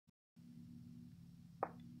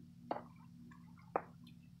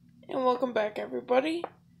And welcome back, everybody.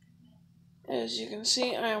 As you can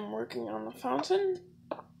see, I am working on the fountain,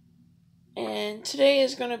 and today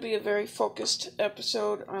is going to be a very focused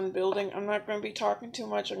episode on building. I'm not going to be talking too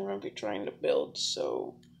much. I'm going to be trying to build,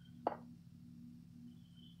 so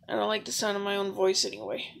I don't like the sound of my own voice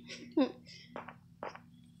anyway. Like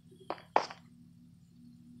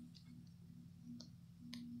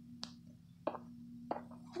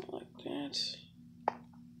that.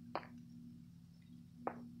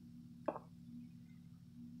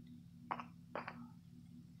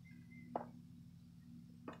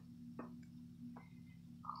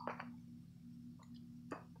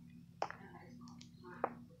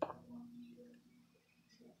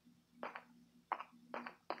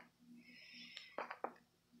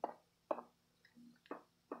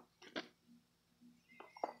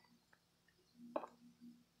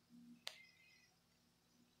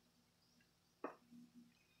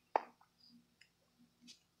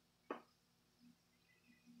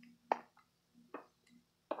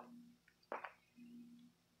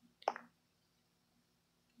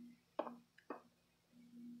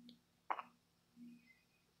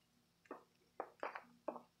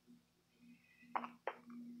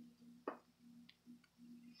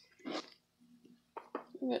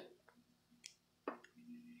 Yeah.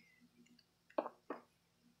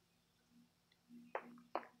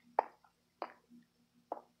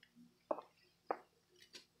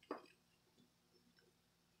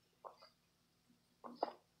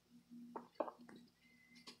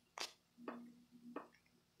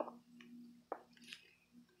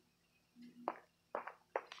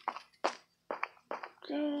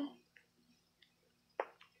 Go.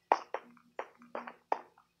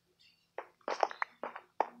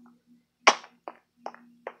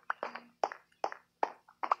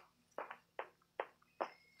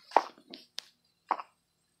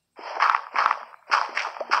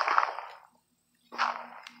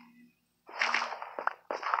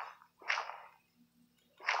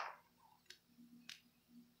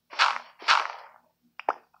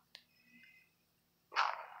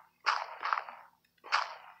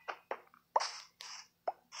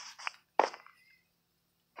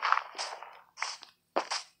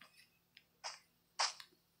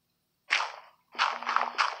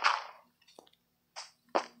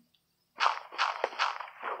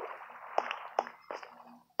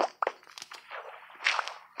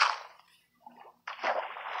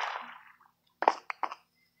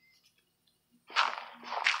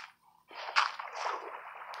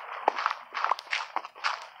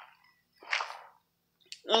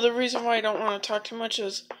 Another reason why I don't want to talk too much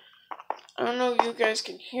is, I don't know if you guys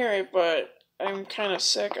can hear it, but I'm kind of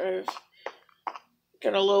sick. I've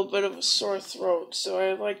got a little bit of a sore throat, so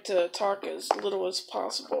I like to talk as little as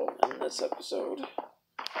possible in this episode.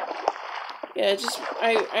 Yeah,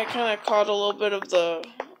 I kind of caught a little bit of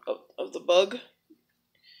the bug.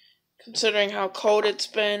 Considering how cold it's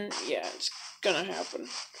been, yeah, it's gonna happen.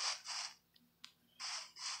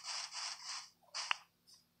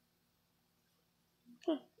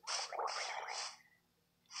 Huh.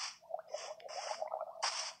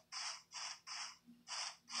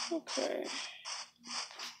 Okay.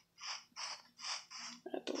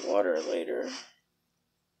 Add the water later.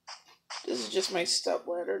 This is just my step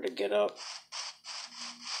ladder to get up.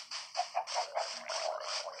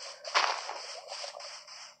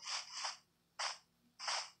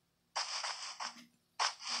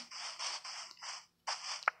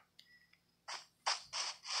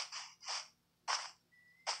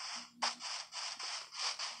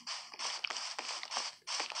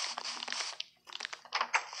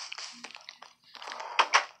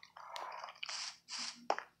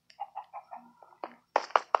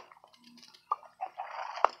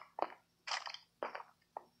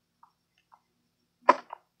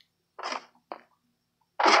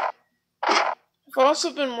 I've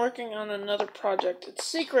also been working on another project. It's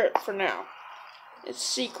secret for now. It's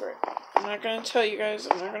secret. I'm not going to tell you guys.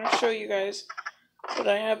 I'm not going to show you guys. But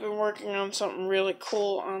I have been working on something really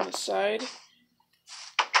cool on the side.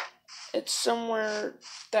 It's somewhere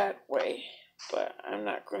that way. But I'm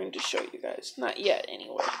not going to show you guys. Not yet,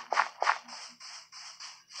 anyway.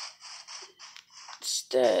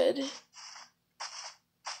 Instead,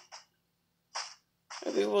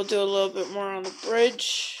 maybe we'll do a little bit more on the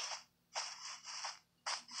bridge.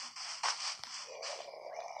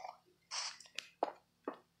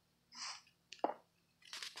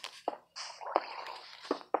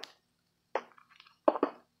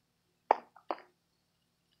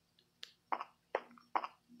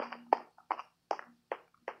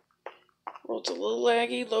 Well, it's a little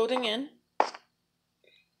laggy loading in.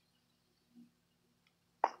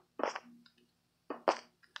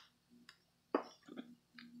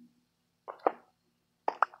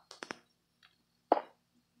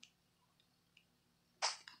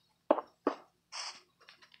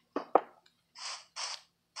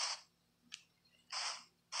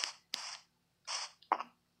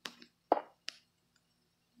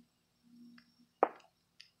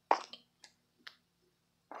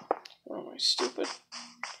 stupid?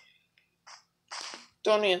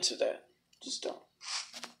 Don't answer that. Just don't.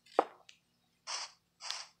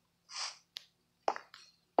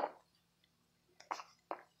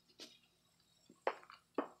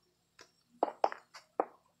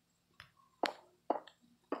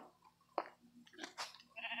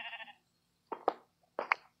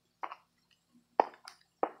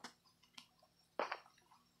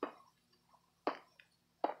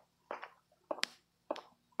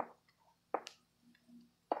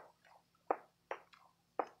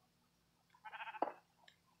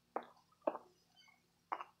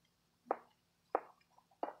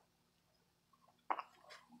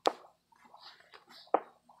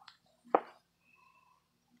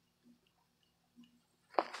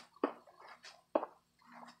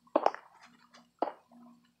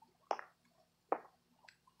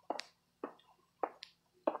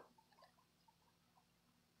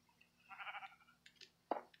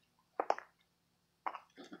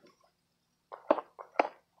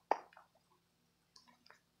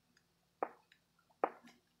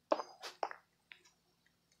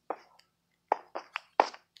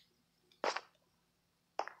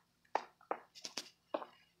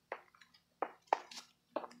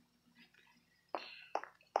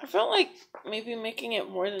 I felt like maybe making it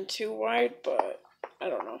more than 2 wide, but I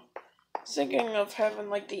don't know. I was thinking of having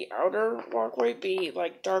like the outer walkway be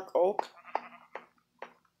like dark oak.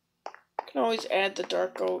 I can always add the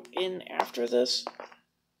dark oak in after this.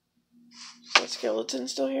 Is that skeleton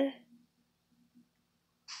still here?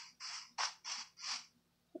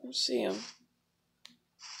 I don't see him.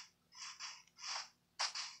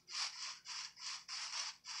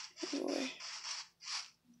 Anyway.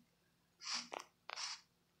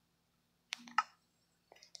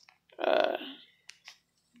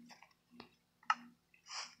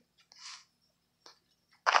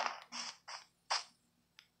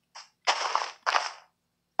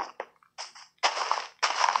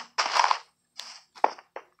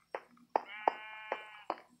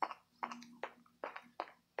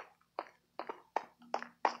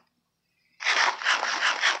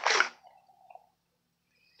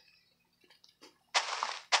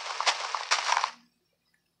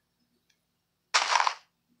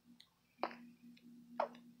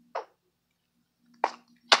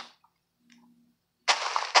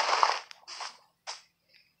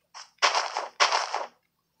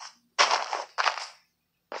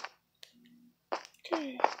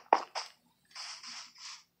 Okay. I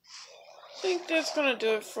think that's gonna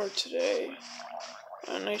do it for today.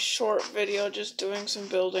 A nice short video just doing some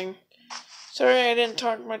building. Sorry I didn't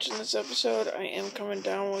talk much in this episode. I am coming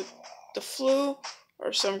down with the flu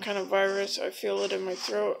or some kind of virus. I feel it in my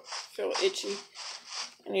throat. I feel itchy.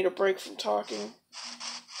 I need a break from talking.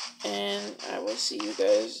 And I will see you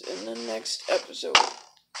guys in the next episode.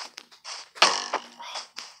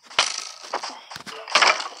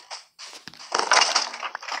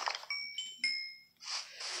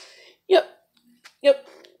 Yep.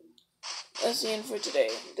 That's the end for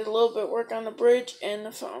today. Did a little bit of work on the bridge and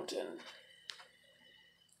the fountain.